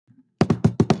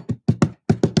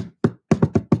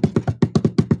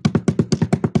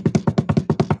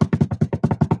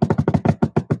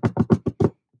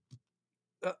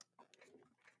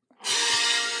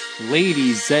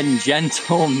ladies and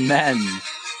gentlemen,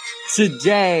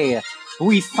 today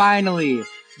we finally,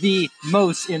 the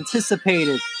most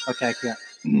anticipated. Okay,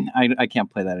 I can't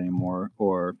play that anymore,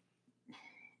 or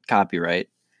copyright.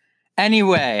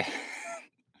 Anyway,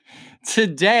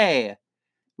 today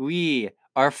we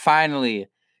are finally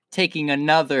taking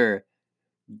another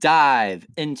dive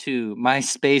into my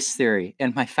space theory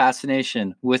and my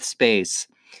fascination with space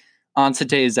on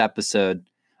today's episode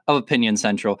of Opinion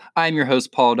Central. I'm your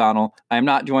host, Paul O'Donnell. I am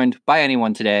not joined by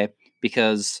anyone today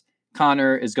because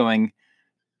Connor is going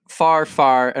far,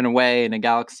 far and away in a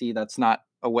galaxy that's not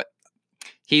away.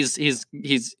 He's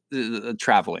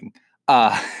traveling.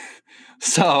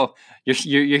 So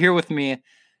you're here with me,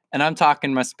 and I'm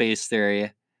talking my space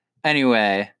theory.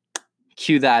 Anyway,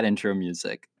 cue that intro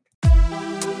music.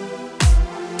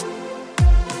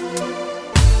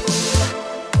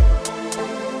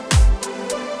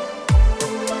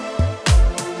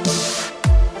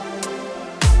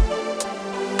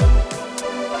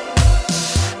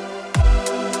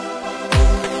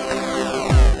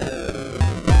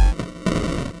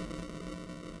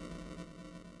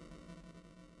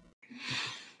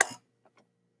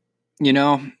 You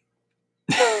know,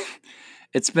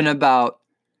 it's been about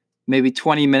maybe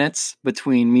 20 minutes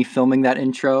between me filming that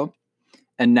intro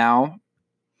and now,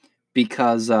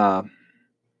 because I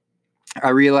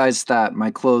realized that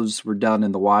my clothes were done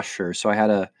in the washer, so I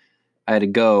had to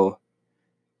go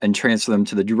and transfer them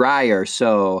to the dryer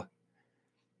so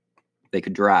they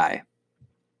could dry.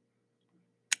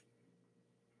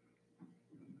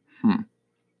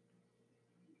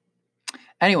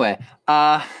 Anyway,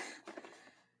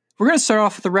 we're going to start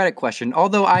off with a Reddit question.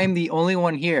 Although I am the only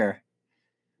one here,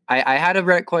 I had a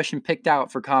Reddit question picked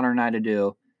out for Connor and I to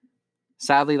do.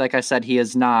 Sadly, like I said, he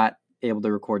is not able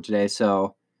to record today,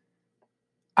 so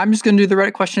I'm just going to do the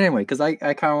Reddit question anyway, because I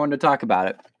kind of wanted to talk about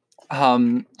it.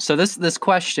 So this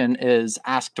question is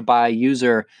asked by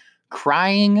user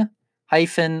Crying-Tiger.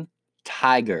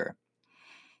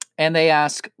 And they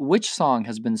ask, which song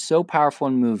has been so powerful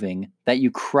and moving that you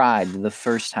cried the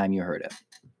first time you heard it?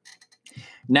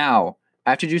 Now, I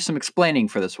have to do some explaining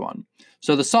for this one.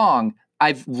 So the song,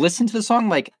 I've listened to the song,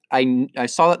 like I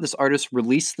saw that this artist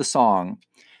released the song,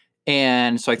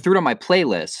 and so I threw it on my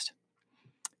playlist.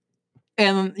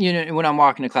 And, you know, when I'm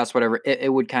walking to class, whatever,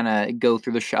 it would kind of go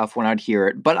through the shelf when I'd hear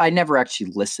it, but I never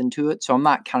actually listened to it, so I'm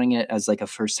not counting it as like a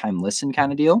first-time listen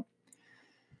kind of deal.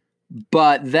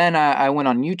 But then I went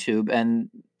on YouTube and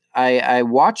I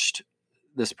watched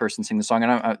this person sing the song,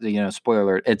 and spoiler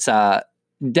alert, it's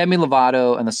Demi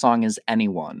Lovato, and the song is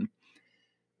Anyone.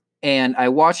 And I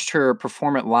watched her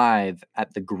perform it live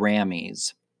at the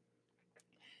Grammys,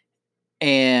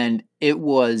 and it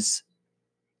was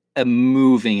a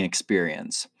moving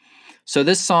experience. So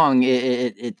this song,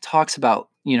 it talks about,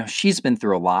 you know, she's been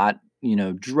through a lot, you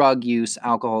know, drug use,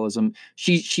 alcoholism.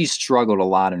 She struggled a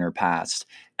lot in her past.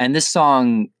 And this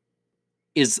song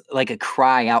is like a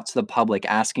cry out to the public,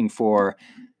 asking for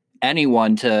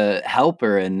anyone to help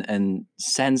her and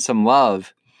send some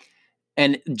love.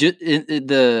 And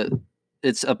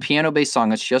it's a piano-based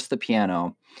song. It's just the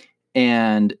piano.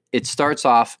 And it starts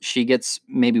off, she gets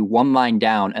maybe one line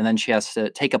down, and then she has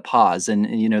to take a pause,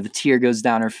 and you know, the tear goes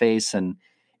down her face, and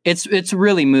it's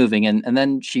really moving. And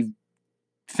then she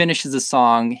finishes the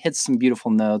song, hits some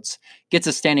beautiful notes, gets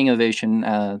a standing ovation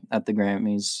at the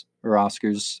Grammys or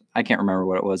Oscars. I can't remember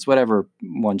what it was, whatever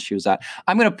one she was at.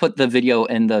 I'm going to put the video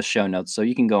in the show notes so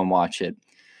you can go and watch it.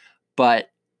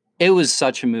 But it was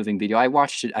such a moving video. I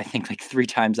watched it, I think, like 3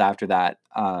 times after that.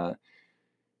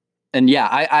 And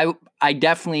yeah, I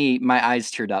definitely, my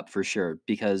eyes teared up for sure,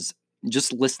 because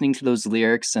just listening to those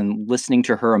lyrics and listening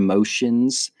to her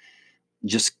emotions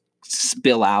just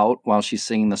spill out while she's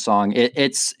singing the song,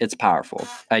 it's powerful.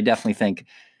 I definitely think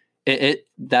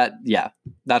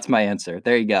that's my answer.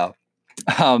 There you go.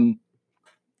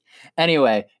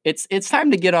 Anyway, it's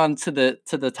time to get on to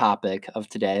the topic of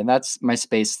today, and that's my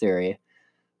space theory.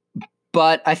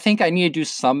 But I think I need to do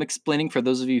some explaining for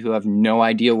those of you who have no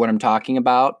idea what I'm talking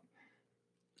about.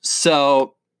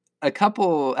 So a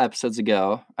couple episodes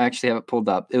ago, I actually have it pulled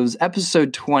up. It was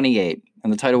episode 28,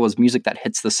 and the title was Music That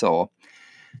Hits the Soul.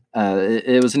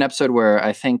 It was an episode where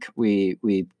I think we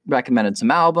recommended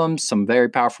some albums, some very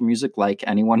powerful music like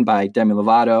Anyone by Demi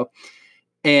Lovato.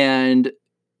 And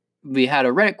we had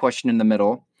a Reddit question in the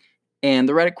middle. And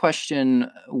the Reddit question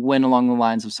went along the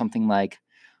lines of something like,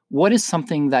 what is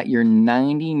something that you're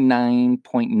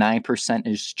 99.9%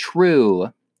 is true,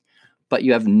 but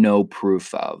you have no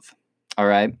proof of? All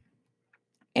right.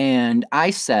 And I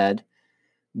said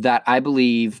that I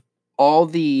believe all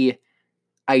the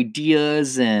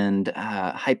ideas and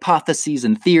hypotheses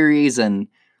and theories and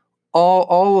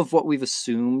all of what we've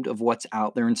assumed of what's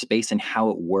out there in space and how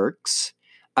it works,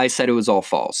 I said it was all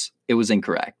false. It was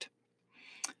incorrect.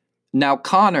 Now,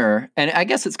 Connor, and I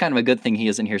guess it's kind of a good thing he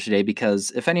isn't here today,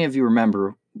 because if any of you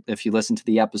remember, if you listened to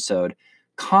the episode,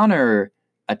 Connor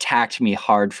attacked me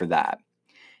hard for that.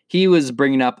 He was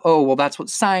bringing up, oh, well, that's what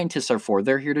scientists are for.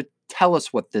 They're here to tell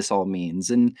us what this all means,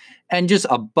 and just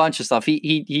a bunch of stuff.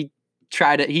 He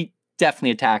tried it. He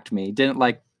definitely attacked me. Didn't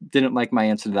like my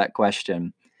answer to that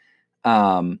question.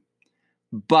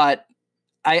 But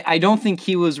I don't think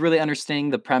he was really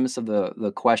understanding the premise of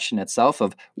the question itself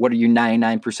of what are you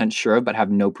 99% sure of but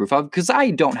have no proof of? Because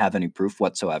I don't have any proof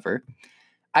whatsoever.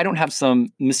 I don't have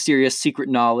some mysterious secret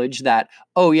knowledge that,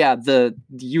 oh yeah, the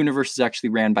universe is actually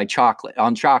ran by chocolate.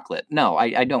 No,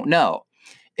 I don't know.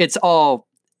 It's all,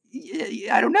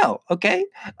 I don't know. Okay.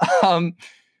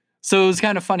 So it was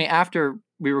kind of funny after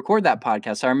we recorded that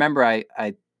podcast. I remember I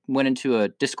went into a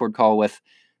Discord call with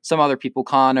some other people,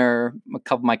 Connor, a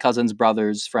couple of my cousins,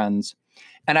 brothers, friends.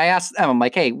 And I asked them, I'm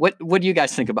like, hey, what do you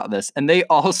guys think about this? And they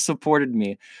all supported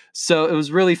me. So it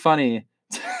was really funny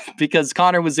because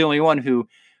Connor was the only one who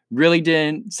really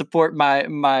didn't support my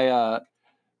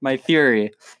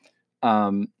theory.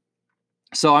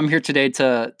 So I'm here today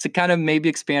to kind of maybe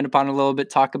expand upon it a little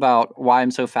bit, talk about why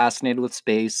I'm so fascinated with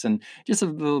space and just a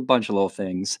little bunch of little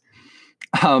things.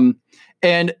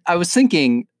 And I was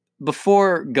thinking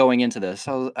before going into this,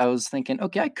 I was thinking,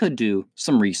 okay, I could do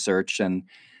some research and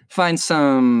find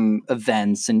some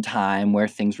events in time where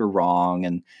things were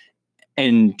wrong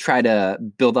and try to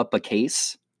build up a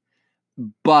case.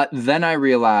 But then I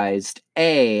realized,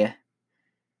 I'm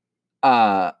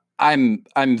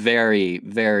very,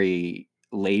 very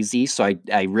lazy, so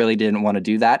I really didn't want to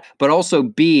do that. But also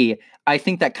B, I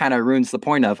think that kind of ruins the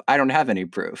point of I don't have any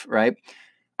proof, right?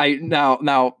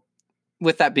 Now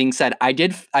with that being said, I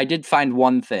did find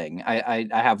one thing. I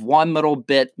have one little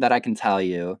bit that I can tell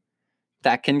you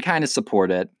that can kind of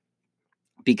support it,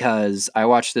 because I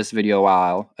watched this video a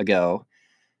while ago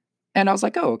and I was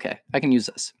like, oh, okay, I can use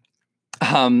this.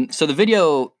 So the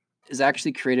video is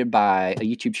actually created by a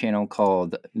YouTube channel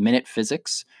called Minute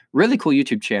Physics. Really cool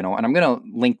YouTube channel. And I'm going to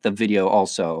link the video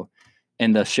also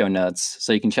in the show notes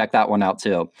so you can check that one out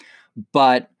too.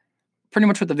 But pretty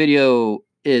much what the video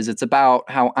is, it's about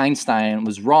how Einstein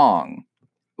was wrong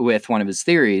with one of his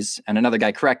theories and another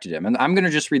guy corrected him. And I'm going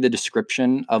to just read the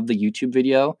description of the YouTube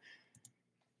video.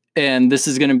 And this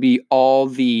is going to be all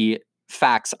the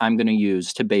facts I'm going to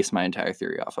use to base my entire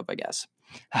theory off of, I guess.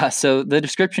 So the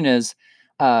description is,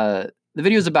 the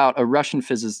video is about a Russian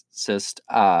physicist,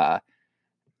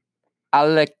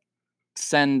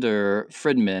 Alexander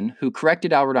Friedman, who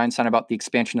corrected Albert Einstein about the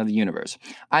expansion of the universe.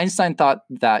 Einstein thought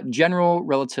that general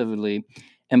relativity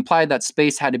implied that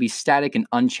space had to be static and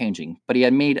unchanging, but he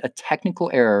had made a technical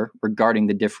error regarding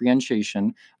the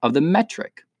differentiation of the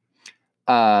metric.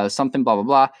 Something blah, blah,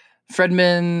 blah.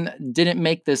 Friedman didn't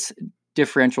make this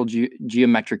differential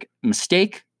geometric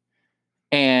mistake.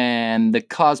 And the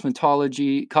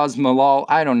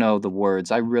I don't know the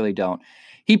words. I really don't.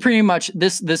 He pretty much,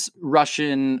 this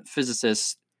Russian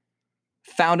physicist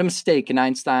found a mistake in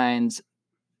Einstein's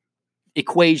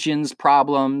equations,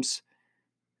 problems,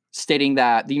 stating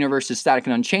that the universe is static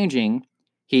and unchanging.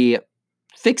 He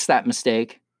fixed that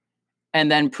mistake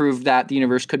and then proved that the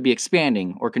universe could be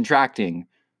expanding or contracting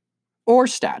or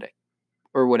static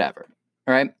or whatever.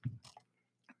 All right.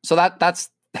 So that's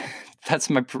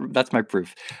my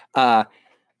proof. But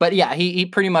yeah, he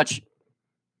pretty much,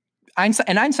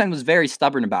 Einstein was very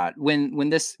stubborn about it. When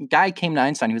this guy came to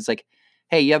Einstein, he was like,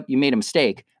 hey, you made a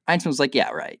mistake. Einstein was like, yeah,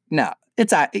 right. No,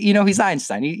 it's, he's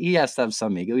Einstein. He has to have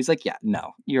some ego. He's like, yeah,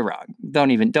 no, you're wrong.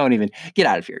 Don't even get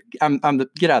out of here.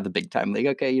 Get out of the big time league.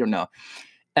 Okay. You don't know.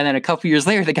 And then a couple years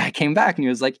later, the guy came back and he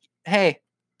was like, hey,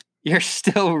 you're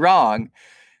still wrong.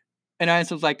 And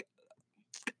Einstein was like,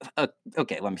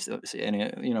 okay, let me see.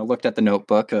 And looked at the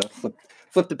notebook,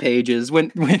 flipped the pages,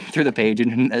 went through the page,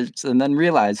 and then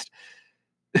realized,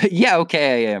 yeah,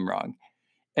 okay, I am wrong.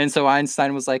 And so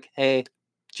Einstein was like, hey,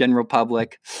 general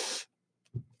public,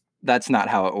 that's not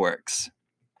how it works.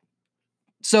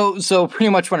 So pretty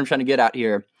much what I'm trying to get at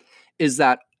here is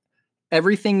that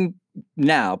everything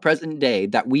now, present day,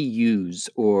 that we use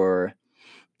or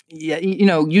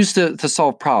used to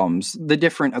solve problems, the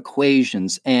different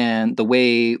equations and the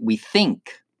way we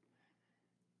think.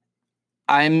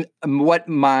 What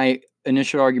my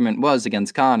initial argument was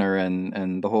against Connor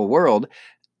and the whole world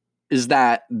is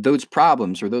that those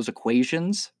problems or those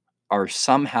equations are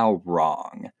somehow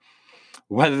wrong.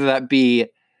 Whether that be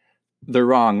the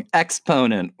wrong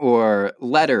exponent or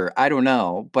letter, I don't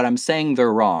know, but I'm saying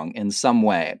they're wrong in some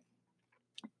way.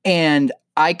 And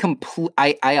I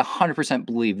 100%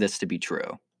 believe this to be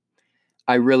true.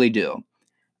 I really do.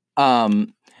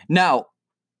 Now,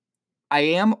 I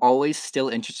am always still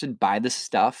interested by the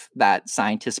stuff that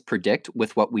scientists predict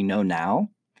with what we know now.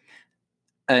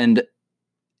 And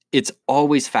it's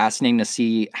always fascinating to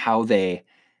see how they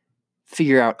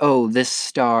figure out, oh, this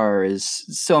star is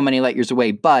so many light years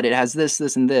away, but it has this,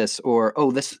 this, and this. Or,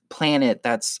 oh, this planet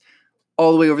that's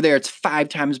all the way over there, it's 5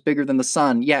 times bigger than the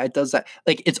sun. Yeah, it does that.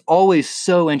 Like, it's always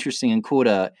so interesting and cool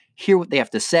to hear what they have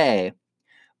to say.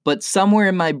 But somewhere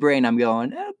in my brain, I'm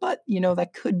going, but,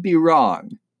 that could be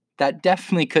wrong. That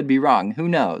definitely could be wrong. Who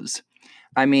knows?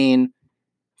 I mean,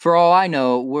 for all I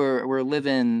know, we're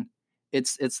living.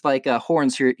 It's like a horn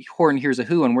hears a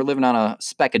who, and we're living on a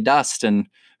speck of dust, and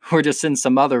we're just in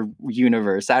some other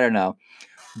universe. I don't know,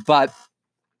 but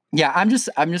yeah, I'm just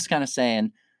kind of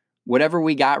saying, whatever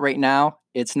we got right now,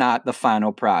 it's not the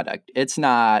final product. It's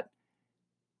not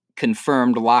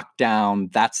confirmed, locked down.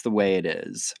 That's the way it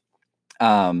is.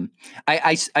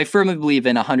 I firmly believe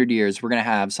in 100 years we're going to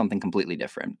have something completely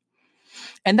different.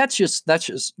 And that's just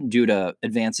due to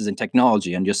advances in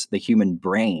technology and just the human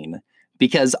brain,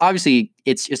 because obviously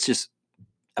it's just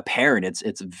apparent,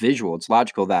 it's visual, it's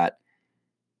logical, that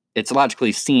it's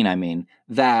logically seen. I mean,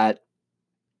 that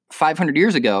 500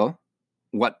 years ago,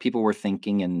 what people were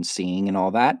thinking and seeing and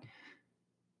all that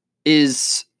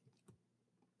is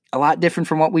a lot different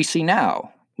from what we see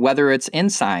now, whether it's in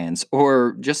science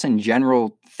or just in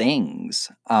general things.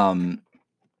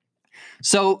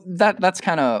 So that's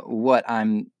kind of what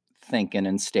I'm thinking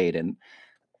and stating.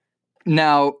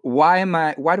 Now, why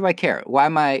do I care? Why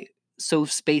am I so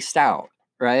spaced out,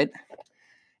 right?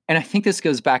 And I think this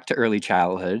goes back to early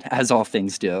childhood, as all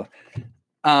things do.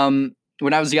 When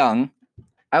I was young,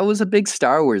 I was a big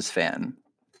Star Wars fan.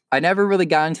 I never really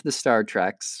got into the Star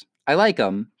Treks. I like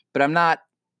them, but I'm not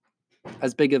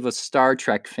as big of a Star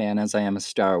Trek fan as I am a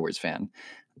Star Wars fan.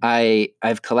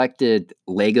 I've collected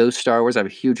Lego Star Wars. I have a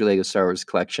huge Lego Star Wars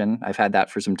collection. I've had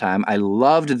that for some time. I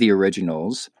loved the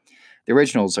originals. The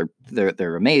originals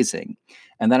they're amazing.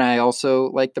 And then I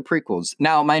also like the prequels.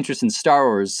 Now, my interest in Star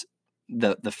Wars,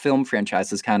 the film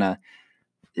franchise, is kind of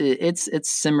it's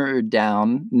simmered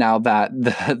down now that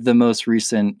the most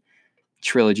recent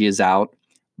trilogy is out.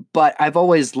 But I've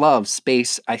always loved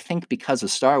space, I think, because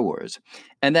of Star Wars.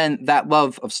 And then that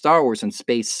love of Star Wars and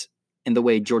space, in the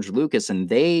way George Lucas and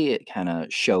they kind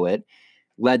of show it,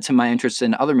 led to my interest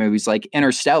in other movies like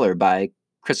Interstellar by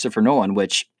Christopher Nolan,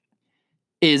 which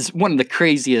is one of the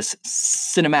craziest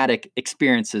cinematic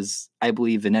experiences, I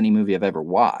believe, in any movie I've ever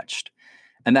watched.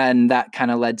 And then that kind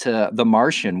of led to The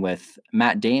Martian with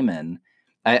Matt Damon.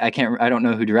 I don't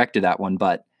know who directed that one,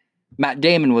 but Matt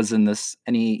Damon was in this,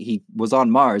 and he was on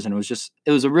Mars, and it was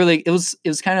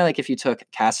kind of like if you took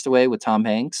Castaway with Tom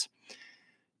Hanks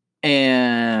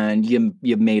and you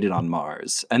made it on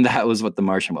Mars, and that was what The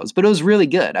Martian was. But it was really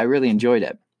good. I really enjoyed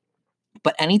it.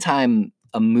 But anytime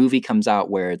a movie comes out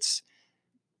where it's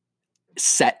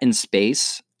set in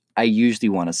space, I usually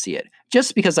want to see it,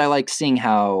 just because I like seeing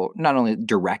how not only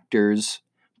directors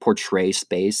portray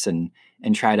space and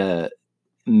try to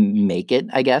make it,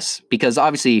 I guess, because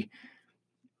obviously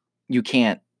you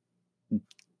can't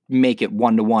make it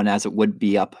 1-to-1 as it would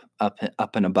be up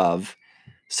and above.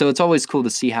 So it's always cool to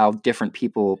see how different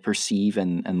people perceive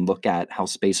and look at how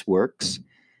space works.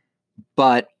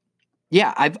 But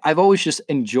yeah, I've always just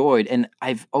enjoyed, and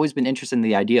I've always been interested in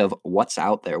the idea of what's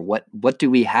out there. What do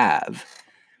we have?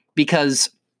 Because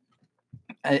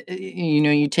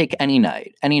you take any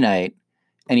night,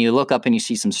 and you look up and you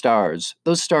see some stars.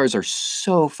 Those stars are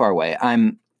so far away.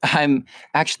 I'm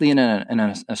actually in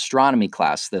an astronomy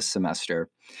class this semester,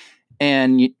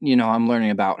 and I'm learning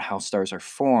about how stars are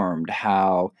formed,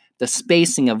 how the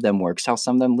spacing of them works, how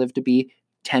some of them live to be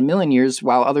 10 million years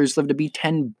while others live to be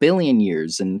 10 billion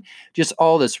years, and just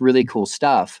all this really cool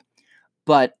stuff.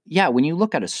 But yeah, when you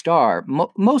look at a star,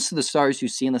 most of the stars you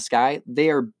see in the sky,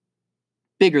 they are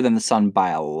bigger than the sun by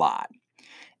a lot.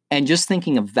 And just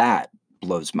thinking of that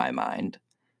blows my mind.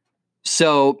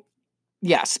 So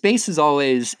yeah, space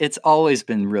is it's always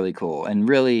been really cool and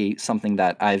really something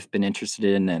that I've been interested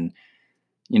in. And,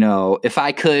 if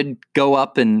I could go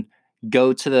up and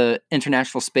go to the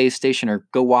International Space Station or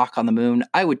go walk on the moon,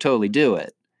 I would totally do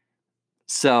it.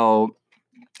 So,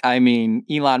 I mean,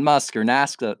 Elon Musk or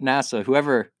NASA,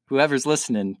 whoever's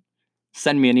listening,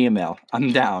 send me an email.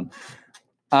 I'm down.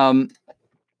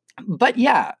 But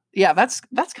yeah, that's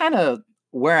kind of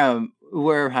where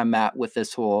I'm at with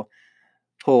this whole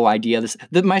idea.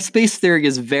 My space theory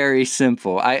is very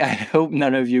simple. I hope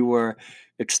none of you were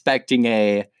expecting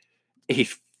a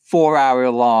 4-hour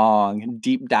long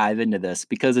deep dive into this,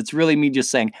 because it's really me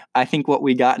just saying, I think what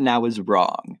we got now is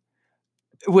wrong.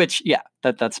 Which, yeah,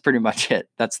 that's pretty much it.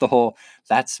 That's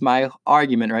my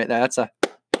argument right there.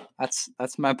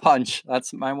 That's my punch.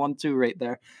 That's my 1-2 right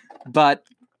there. But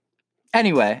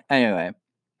anyway,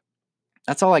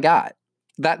 that's all I got.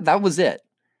 That was it.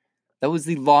 That was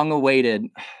the long-awaited.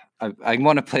 I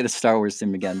want to play the Star Wars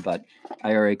sim again, but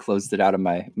I already closed it out of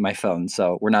my phone,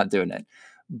 so we're not doing it.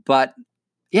 But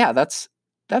yeah, that's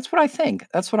what I think.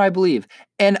 That's what I believe,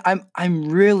 and I'm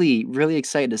really, really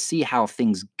excited to see how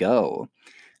things go.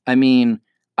 I mean,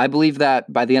 I believe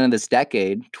that by the end of this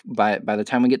decade, by the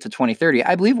time we get to 2030,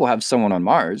 I believe we'll have someone on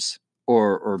Mars,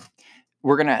 or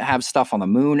we're gonna have stuff on the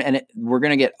moon, and we're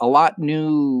gonna get a lot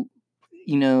new,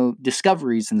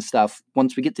 discoveries and stuff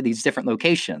once we get to these different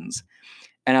locations.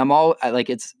 And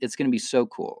it's going to be so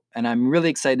cool. And I'm really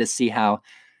excited to see how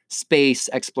space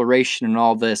exploration and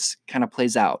all this kind of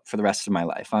plays out for the rest of my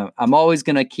life. I'm always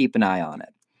going to keep an eye on it.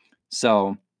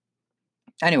 So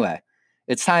anyway,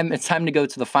 it's time to go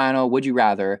to the final Would You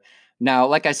Rather. Now,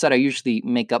 like I said, I usually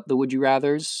make up the Would You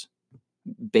Rathers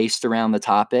based around the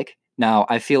topic. Now,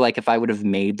 I feel like if I would have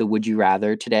made the Would You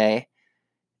Rather today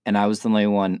and I was the only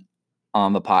one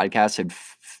on the podcast, it'd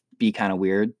be kind of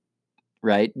weird,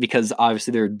 right? Because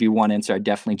obviously there would be one answer I'd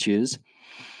definitely choose.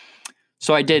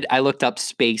 So I looked up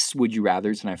space Would You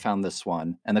Rathers, and I found this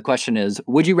one. And the question is,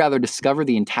 would you rather discover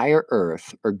the entire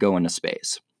Earth or go into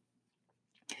space?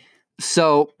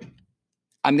 So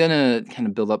I'm going to kind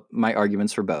of build up my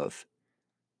arguments for both.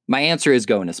 My answer is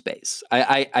go into space.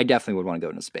 I definitely would want to go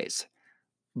into space.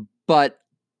 But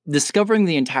discovering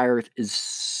the entire Earth is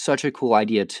such a cool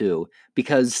idea too,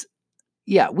 because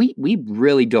yeah, we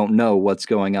really don't know what's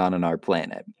going on our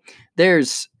planet.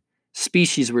 There's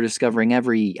species we're discovering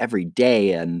every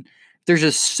day, and there's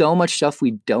just so much stuff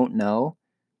we don't know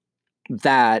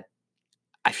that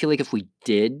I feel like if we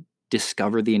did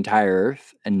discover the entire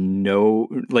Earth and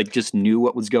just knew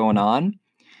what was going on,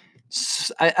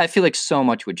 I feel like so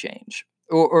much would change.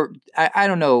 Or I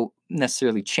don't know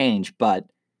necessarily change, but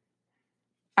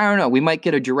I don't know. We might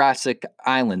get a Jurassic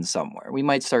Island somewhere. We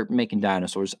might start making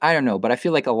dinosaurs. I don't know, but I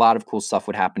feel like a lot of cool stuff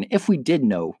would happen if we did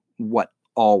know what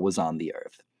all was on the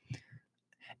Earth.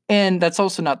 And that's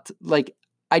also not like,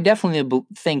 I definitely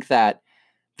think that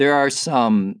there are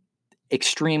some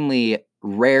extremely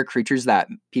rare creatures that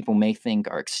people may think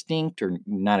are extinct or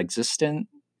not existing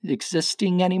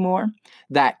anymore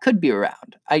that could be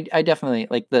around. I definitely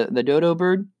like the dodo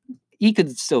bird. He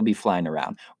could still be flying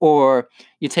around. Or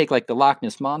you take like the Loch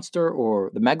Ness Monster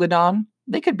or the Megalodon.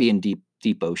 They could be in deep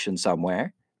ocean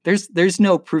somewhere. There's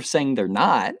no proof saying they're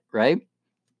not, right?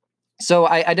 So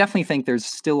I definitely think there's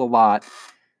still a lot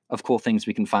of cool things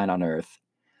we can find on Earth.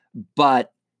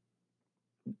 But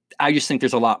I just think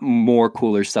there's a lot more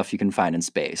cooler stuff you can find in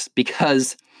space,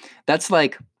 because that's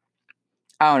like,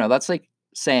 I don't know, that's like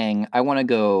saying I want to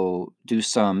go do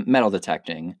some metal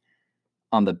detecting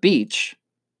on the beach.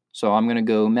 So I'm going to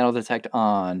go metal detect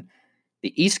on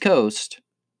the East Coast.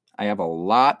 I have a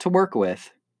lot to work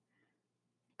with.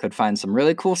 Could find some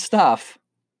really cool stuff.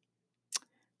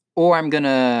 Or I'm going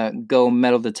to go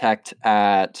metal detect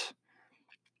at,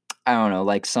 I don't know,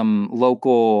 like some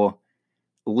local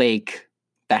lake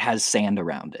that has sand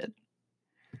around it.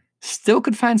 Still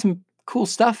could find some cool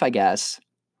stuff, I guess.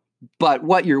 But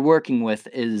what you're working with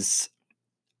is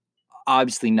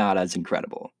obviously not as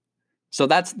incredible. So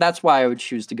that's why I would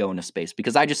choose to go into space,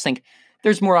 because I just think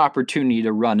there's more opportunity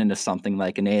to run into something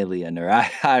like an alien, or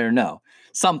I don't know,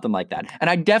 something like that. And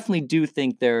I definitely do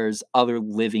think there's other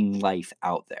living life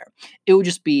out there. It would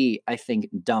just be, I think,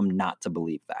 dumb not to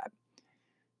believe that.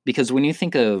 Because when you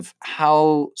think of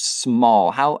how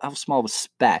small of a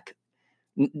speck,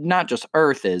 not just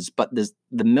Earth is, but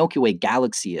the Milky Way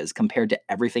galaxy is compared to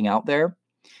everything out there,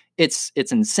 it's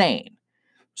insane.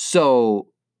 So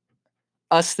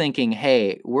us thinking,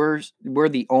 hey, we're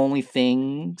the only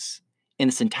things in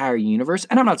this entire universe,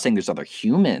 and I'm not saying there's other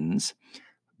humans,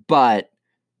 but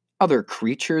other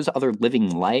creatures, other living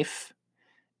life,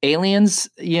 aliens,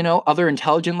 other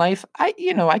intelligent life,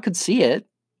 I could see it.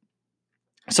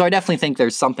 So I definitely think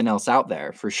there's something else out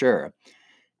there for sure.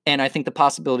 And I think the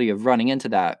possibility of running into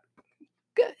that,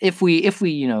 if we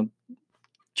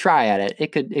try at it,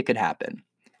 it could happen.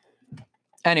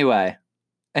 Anyway,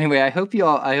 I hope you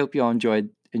all enjoyed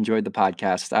the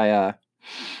podcast.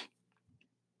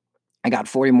 I got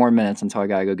 40 more minutes until I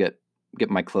gotta go get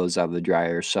my clothes out of the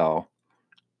dryer. So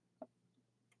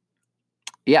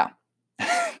yeah.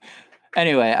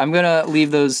 Anyway, I'm gonna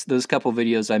leave those couple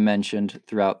videos I mentioned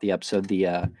throughout the episode,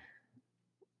 the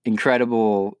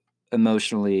incredible,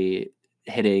 emotionally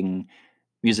hitting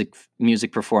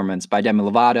music performance by Demi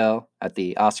Lovato at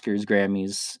the Oscars,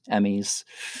 Grammys, Emmys,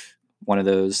 one of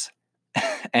those,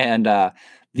 and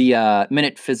the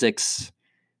Minute Physics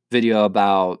video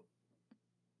about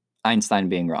Einstein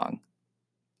being wrong.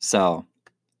 So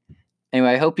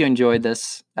anyway, I hope you enjoyed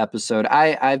this episode.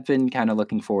 I've been kind of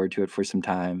looking forward to it for some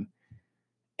time,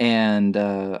 and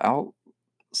I'll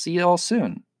see you all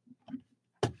soon.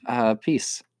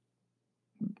 Peace.